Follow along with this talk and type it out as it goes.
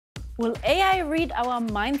Will AI read our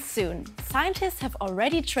minds soon? Scientists have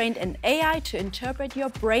already trained an AI to interpret your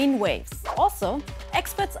brain waves. Also,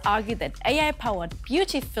 experts argue that AI-powered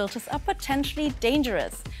beauty filters are potentially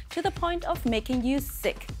dangerous, to the point of making you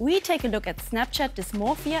sick. We take a look at Snapchat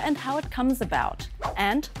dysmorphia and how it comes about.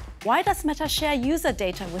 And why does Meta share user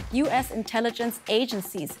data with US intelligence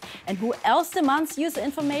agencies? And who else demands user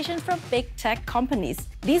information from big tech companies?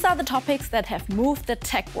 These are the topics that have moved the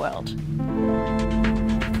tech world.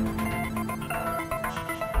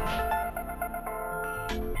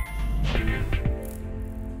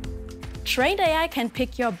 Trained AI can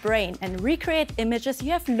pick your brain and recreate images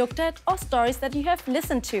you have looked at or stories that you have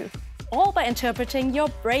listened to, all by interpreting your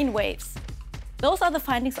brain waves. Those are the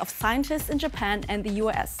findings of scientists in Japan and the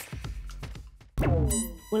US.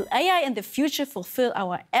 Will AI in the future fulfill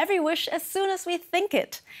our every wish as soon as we think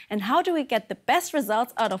it? And how do we get the best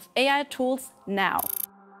results out of AI tools now?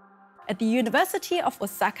 At the University of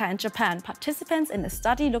Osaka in Japan, participants in the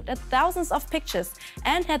study looked at thousands of pictures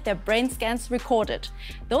and had their brain scans recorded.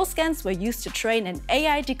 Those scans were used to train an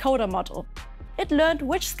AI decoder model. It learned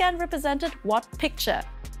which scan represented what picture.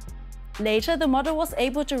 Later, the model was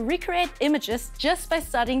able to recreate images just by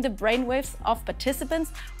studying the brainwaves of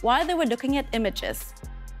participants while they were looking at images.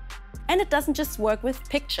 And it doesn't just work with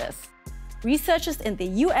pictures. Researchers in the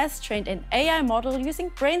US trained an AI model using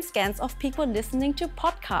brain scans of people listening to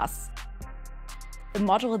podcasts. The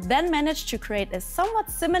model then managed to create a somewhat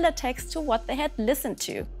similar text to what they had listened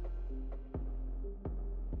to.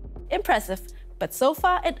 Impressive, but so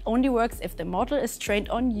far it only works if the model is trained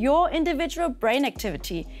on your individual brain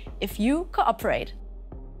activity, if you cooperate.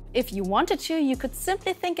 If you wanted to, you could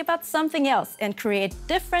simply think about something else and create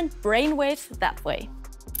different brainwaves that way.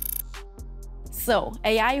 So,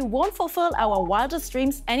 AI won't fulfill our wildest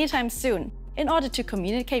dreams anytime soon. In order to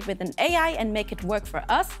communicate with an AI and make it work for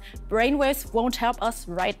us, brainwaves won't help us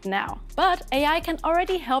right now. But AI can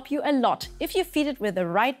already help you a lot if you feed it with the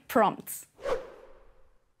right prompts.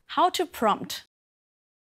 How to prompt?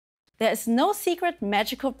 There is no secret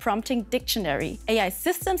magical prompting dictionary. AI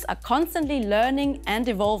systems are constantly learning and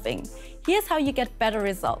evolving. Here's how you get better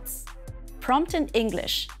results. Prompt in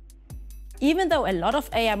English. Even though a lot of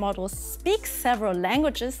AI models speak several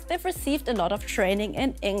languages, they've received a lot of training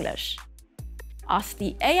in English. Ask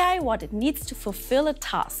the AI what it needs to fulfill a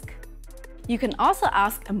task. You can also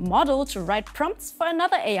ask a model to write prompts for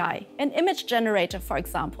another AI, an image generator, for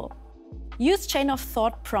example. Use chain of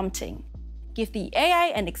thought prompting. Give the AI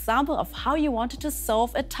an example of how you wanted to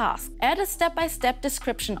solve a task. Add a step-by-step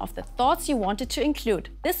description of the thoughts you wanted to include.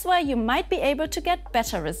 This way you might be able to get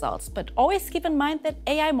better results, but always keep in mind that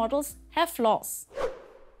AI models have flaws.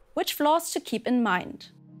 Which flaws to keep in mind?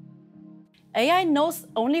 AI knows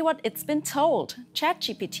only what it's been told.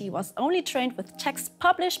 ChatGPT was only trained with text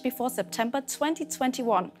published before September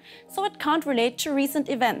 2021, so it can't relate to recent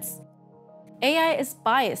events. AI is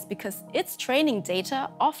biased because its training data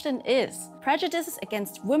often is. Prejudices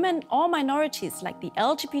against women or minorities like the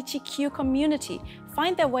LGBTQ community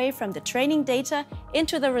find their way from the training data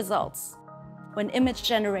into the results. When image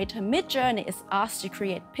generator Midjourney is asked to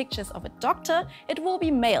create pictures of a doctor, it will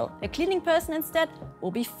be male. A cleaning person instead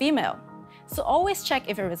will be female. So always check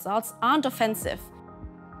if your results aren't offensive.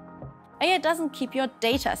 AI doesn't keep your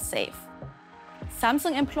data safe.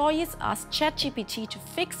 Samsung employees asked ChatGPT to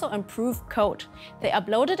fix or improve code. They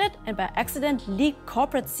uploaded it and by accident leaked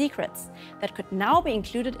corporate secrets that could now be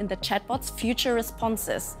included in the chatbot's future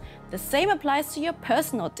responses. The same applies to your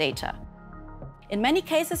personal data. In many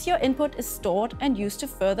cases, your input is stored and used to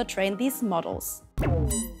further train these models.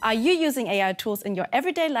 Are you using AI tools in your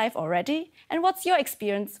everyday life already? And what's your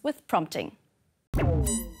experience with prompting?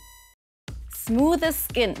 Smoother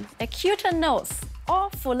skin, a cuter nose, or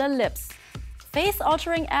fuller lips.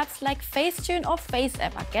 Face-altering apps like Facetune or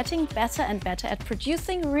FaceApp are getting better and better at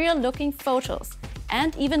producing real-looking photos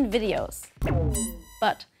and even videos.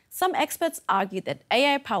 But some experts argue that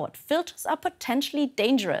AI-powered filters are potentially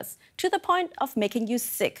dangerous, to the point of making you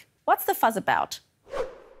sick. What's the fuss about?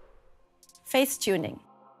 Facetuning.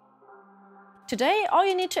 Today, all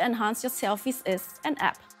you need to enhance your selfies is an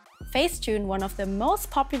app. Facetune, one of the most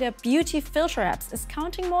popular beauty filter apps, is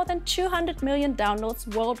counting more than 200 million downloads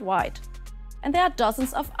worldwide. And there are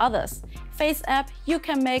dozens of others. FaceApp,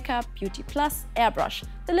 YouCam Makeup, Beauty Plus, Airbrush.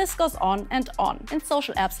 The list goes on and on. And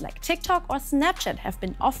social apps like TikTok or Snapchat have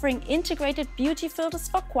been offering integrated beauty filters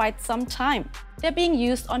for quite some time. They're being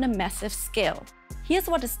used on a massive scale. Here's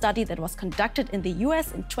what a study that was conducted in the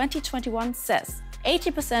US in 2021 says.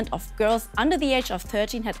 80% of girls under the age of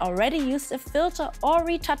 13 had already used a filter or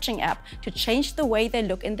retouching app to change the way they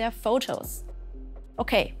look in their photos.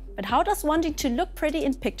 Okay, but how does wanting to look pretty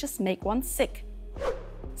in pictures make one sick?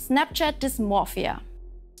 Snapchat dysmorphia.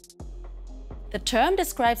 The term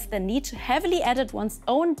describes the need to heavily edit one's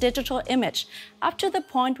own digital image, up to the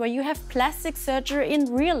point where you have plastic surgery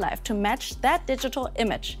in real life to match that digital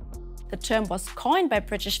image. The term was coined by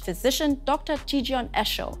British physician Dr. Gideon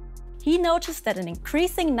Esho. He noticed that an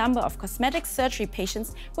increasing number of cosmetic surgery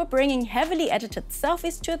patients were bringing heavily edited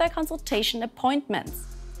selfies to their consultation appointments.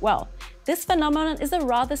 Well, this phenomenon is a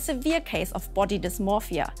rather severe case of body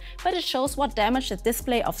dysmorphia, but it shows what damage the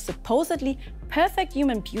display of supposedly perfect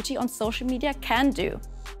human beauty on social media can do.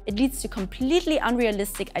 It leads to completely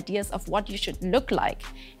unrealistic ideas of what you should look like,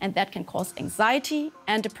 and that can cause anxiety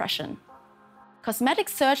and depression. Cosmetic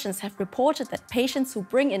surgeons have reported that patients who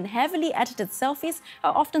bring in heavily edited selfies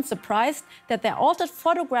are often surprised that their altered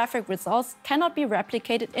photographic results cannot be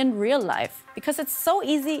replicated in real life, because it's so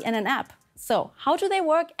easy in an app. So, how do they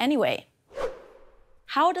work anyway?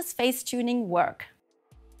 How does Facetuning work?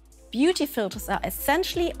 Beauty filters are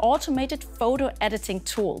essentially automated photo editing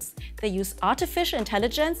tools. They use artificial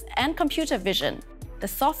intelligence and computer vision. The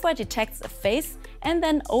software detects a face and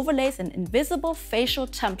then overlays an invisible facial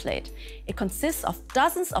template. It consists of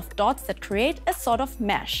dozens of dots that create a sort of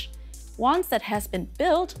mesh. Once that has been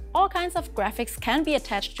built, all kinds of graphics can be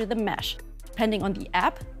attached to the mesh. Depending on the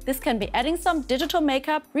app, this can be adding some digital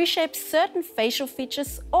makeup, reshape certain facial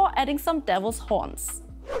features, or adding some devil's horns.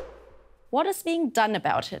 What is being done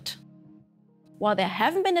about it? While there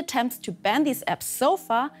haven't been attempts to ban these apps so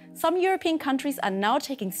far, some European countries are now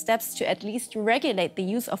taking steps to at least regulate the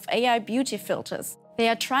use of AI beauty filters. They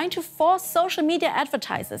are trying to force social media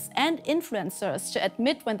advertisers and influencers to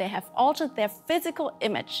admit when they have altered their physical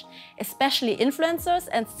image. Especially influencers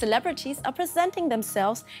and celebrities are presenting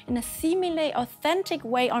themselves in a seemingly authentic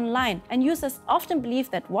way online, and users often believe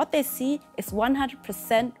that what they see is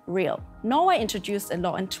 100% real. Norway introduced a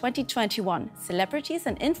law in 2021. Celebrities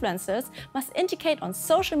and influencers must indicate on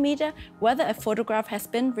social media whether a photograph has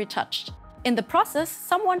been retouched. In the process,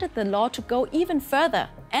 some wanted the law to go even further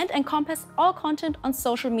and encompass all content on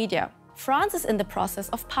social media. France is in the process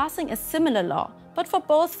of passing a similar law, but for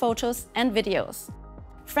both photos and videos.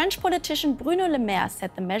 French politician Bruno Le Maire said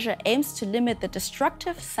the measure aims to limit the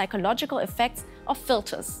destructive psychological effects of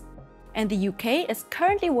filters. And the UK is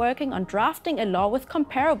currently working on drafting a law with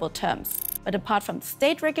comparable terms. But apart from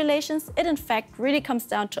state regulations, it in fact really comes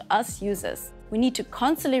down to us users. We need to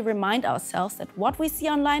constantly remind ourselves that what we see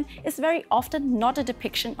online is very often not a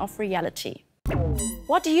depiction of reality.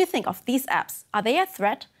 What do you think of these apps? Are they a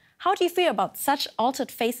threat? How do you feel about such altered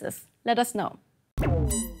faces? Let us know.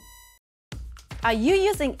 Are you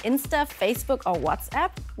using Insta, Facebook or WhatsApp?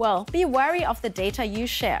 Well, be wary of the data you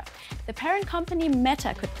share. The parent company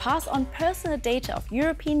Meta could pass on personal data of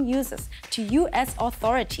European users to US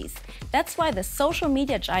authorities. That's why the social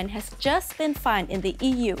media giant has just been fined in the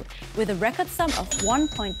EU with a record sum of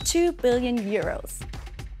 1.2 billion euros.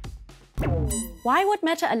 Why would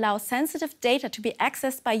Meta allow sensitive data to be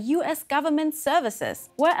accessed by US government services?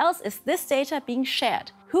 Where else is this data being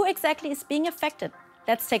shared? Who exactly is being affected?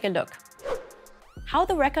 Let's take a look. How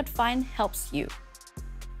the record fine helps you.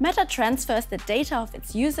 Meta transfers the data of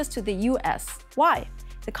its users to the US. Why?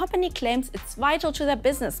 The company claims it's vital to their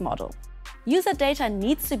business model. User data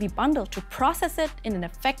needs to be bundled to process it in an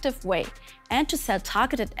effective way and to sell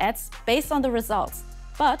targeted ads based on the results.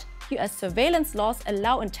 But US surveillance laws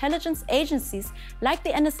allow intelligence agencies like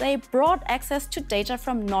the NSA broad access to data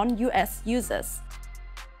from non-US users.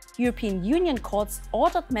 European Union courts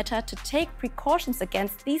ordered Meta to take precautions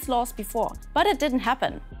against these laws before, but it didn't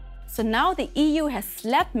happen. So now the EU has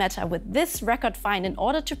slapped Meta with this record fine in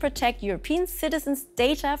order to protect European citizens'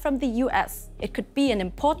 data from the US. It could be an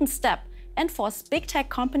important step and force big tech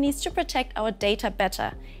companies to protect our data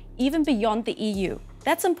better, even beyond the EU.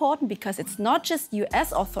 That's important because it's not just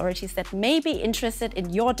US authorities that may be interested in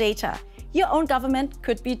your data. Your own government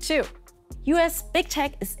could be too. US big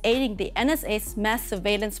tech is aiding the NSA's mass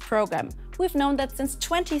surveillance program. We've known that since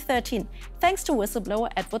 2013, thanks to whistleblower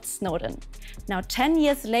Edward Snowden. Now, 10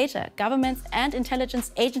 years later, governments and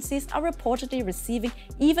intelligence agencies are reportedly receiving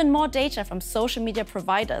even more data from social media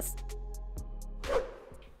providers.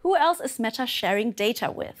 Who else is Meta sharing data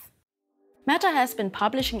with? Meta has been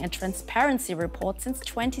publishing a transparency report since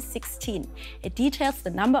 2016. It details the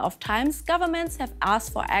number of times governments have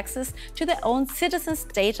asked for access to their own citizens'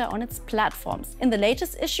 data on its platforms. In the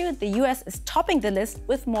latest issue, the US is topping the list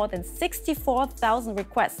with more than 64,000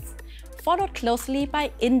 requests, followed closely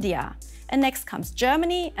by India. And next comes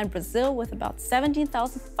Germany and Brazil with about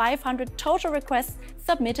 17,500 total requests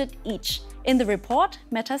submitted each. In the report,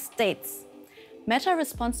 Meta states, Meta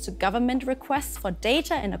responds to government requests for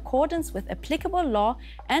data in accordance with applicable law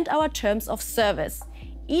and our terms of service.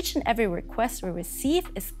 each and every request we receive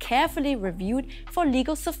is carefully reviewed for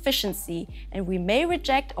legal sufficiency, and we may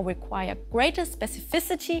reject or require greater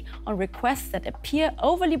specificity on requests that appear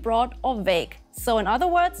overly broad or vague. So in other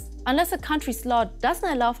words, unless a country's law doesn't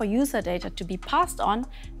allow for user data to be passed on,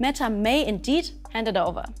 Meta may indeed hand it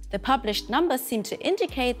over. The published numbers seem to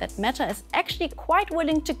indicate that Meta is actually quite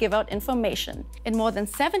willing to give out information. In more than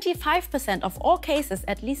 75% of all cases,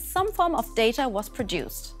 at least some form of data was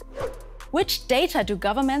produced. Which data do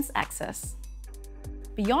governments access?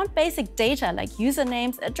 Beyond basic data like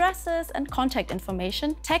usernames, addresses, and contact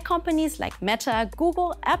information, tech companies like Meta,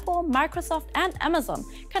 Google, Apple, Microsoft, and Amazon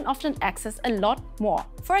can often access a lot more.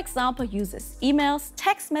 For example, users' emails,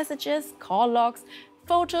 text messages, call logs,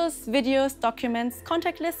 photos, videos, documents,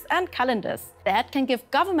 contact lists, and calendars. That can give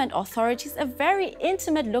government authorities a very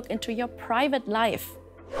intimate look into your private life.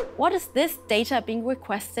 What is this data being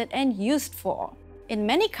requested and used for? In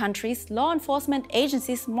many countries, law enforcement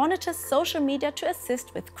agencies monitor social media to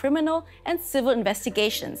assist with criminal and civil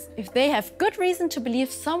investigations. If they have good reason to believe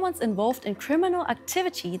someone's involved in criminal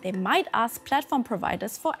activity, they might ask platform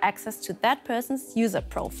providers for access to that person's user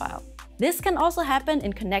profile. This can also happen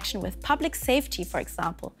in connection with public safety, for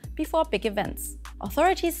example, before big events.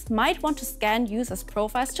 Authorities might want to scan users'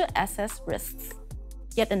 profiles to assess risks.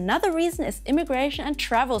 Yet another reason is immigration and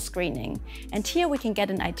travel screening. And here we can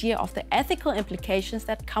get an idea of the ethical implications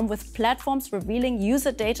that come with platforms revealing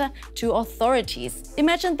user data to authorities.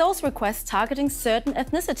 Imagine those requests targeting certain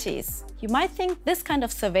ethnicities. You might think this kind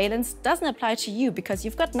of surveillance doesn't apply to you because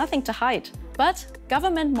you've got nothing to hide. But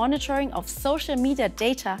government monitoring of social media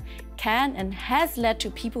data can and has led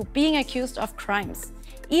to people being accused of crimes,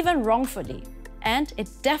 even wrongfully. And it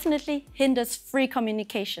definitely hinders free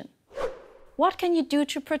communication. What can you do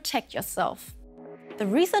to protect yourself? The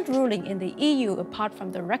recent ruling in the EU, apart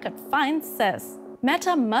from the record fines, says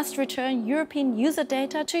Meta must return European user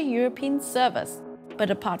data to European servers.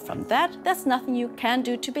 But apart from that, there's nothing you can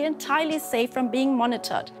do to be entirely safe from being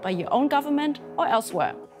monitored by your own government or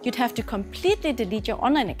elsewhere. You'd have to completely delete your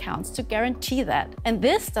online accounts to guarantee that. And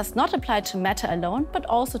this does not apply to Meta alone, but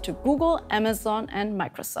also to Google, Amazon, and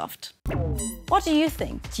Microsoft. What do you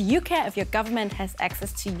think? Do you care if your government has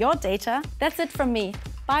access to your data? That's it from me.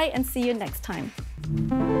 Bye and see you next time.